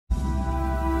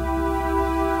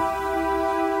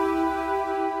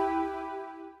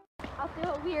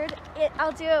weird.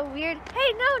 I'll do a weird.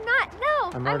 Hey, no.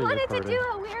 I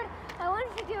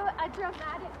wanted to do a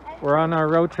dramatic entrance. We're on our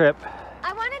road trip.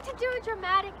 I wanted to do a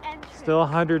dramatic entrance. Still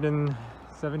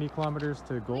 170 kilometers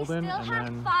to Golden. We still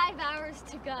have 5 hours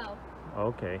to go.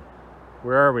 Okay.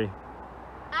 Where are we?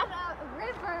 At a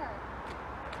river.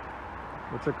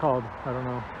 What's it called? I don't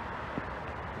know.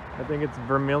 I think it's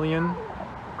Vermilion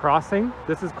Crossing.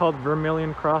 This is called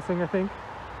Vermilion Crossing, I think.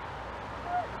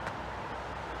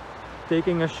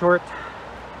 Taking a short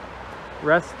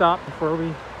rest stop before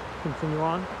we continue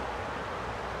on.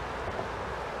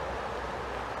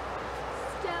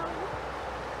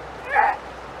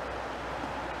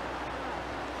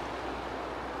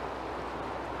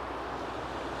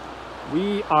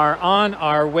 We are on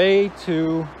our way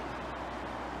to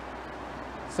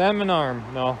Salmon Arm.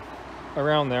 No,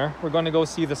 around there. We're going to go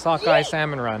see the Sockeye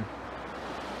Salmon Run.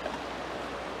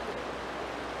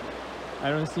 I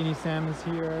don't see any salmons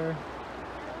here.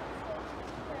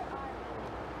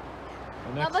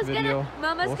 The next video,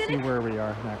 we'll see where we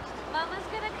are next. Mama's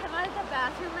gonna come out of the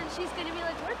bathroom and she's gonna be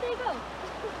like, where'd they go?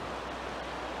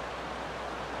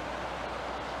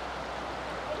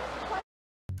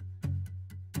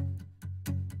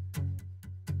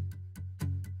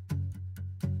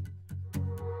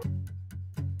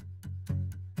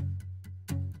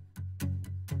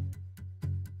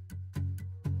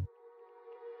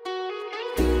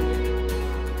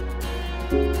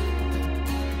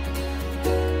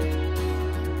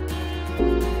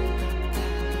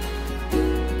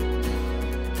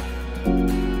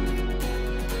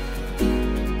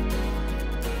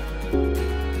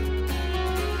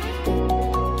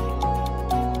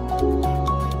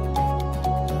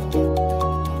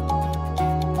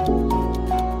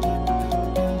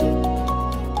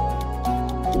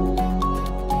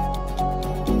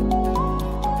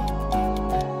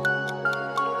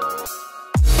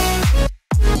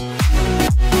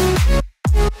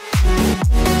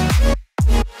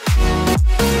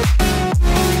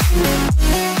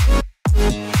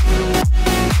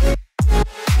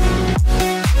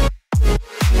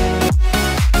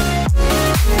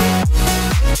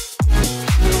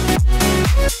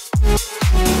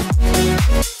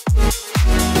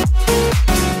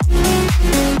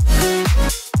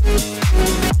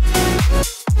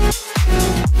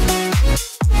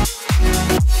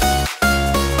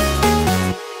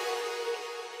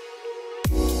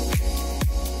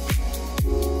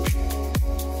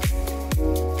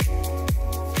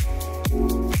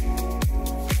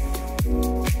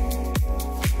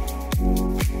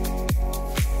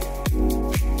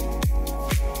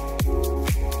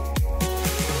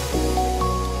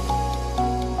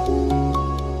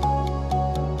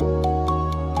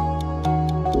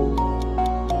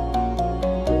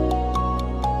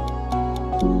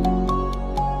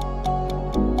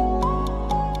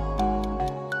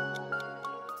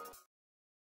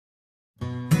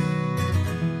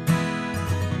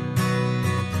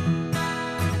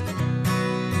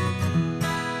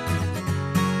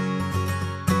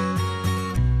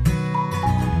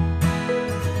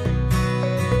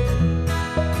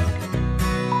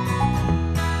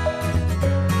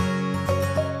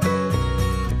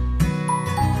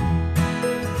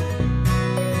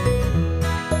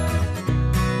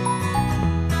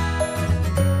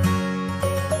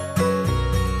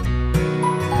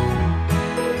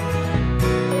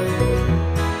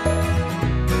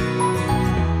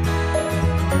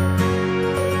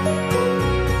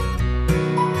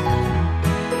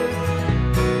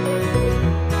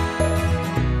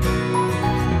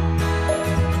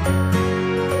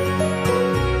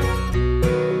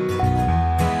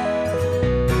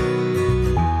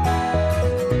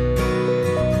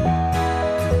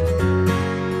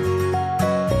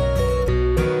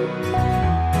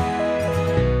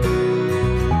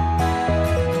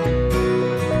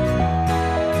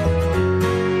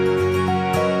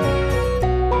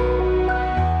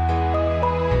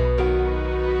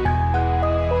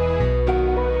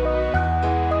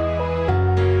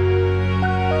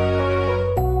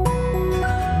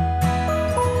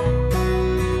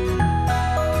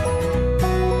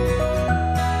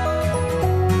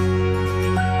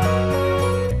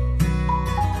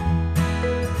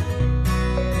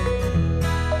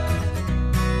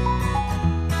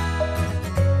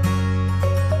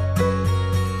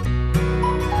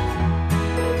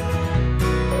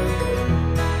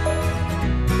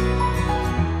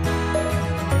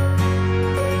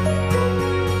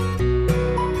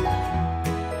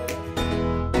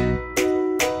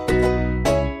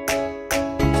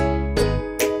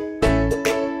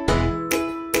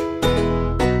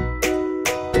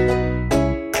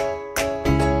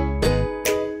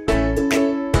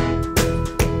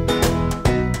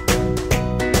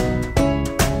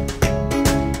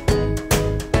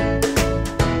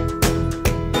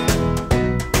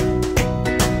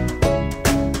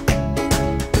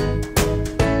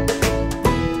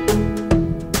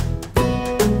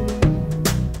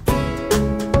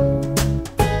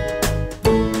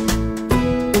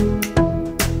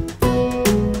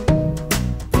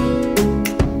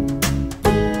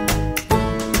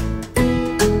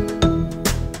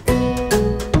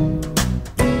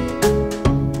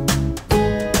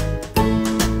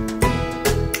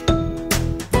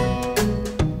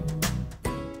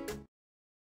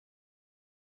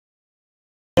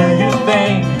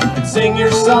 sing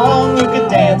your song, you could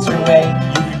dance your way,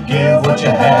 you could give what you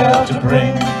have to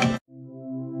bring.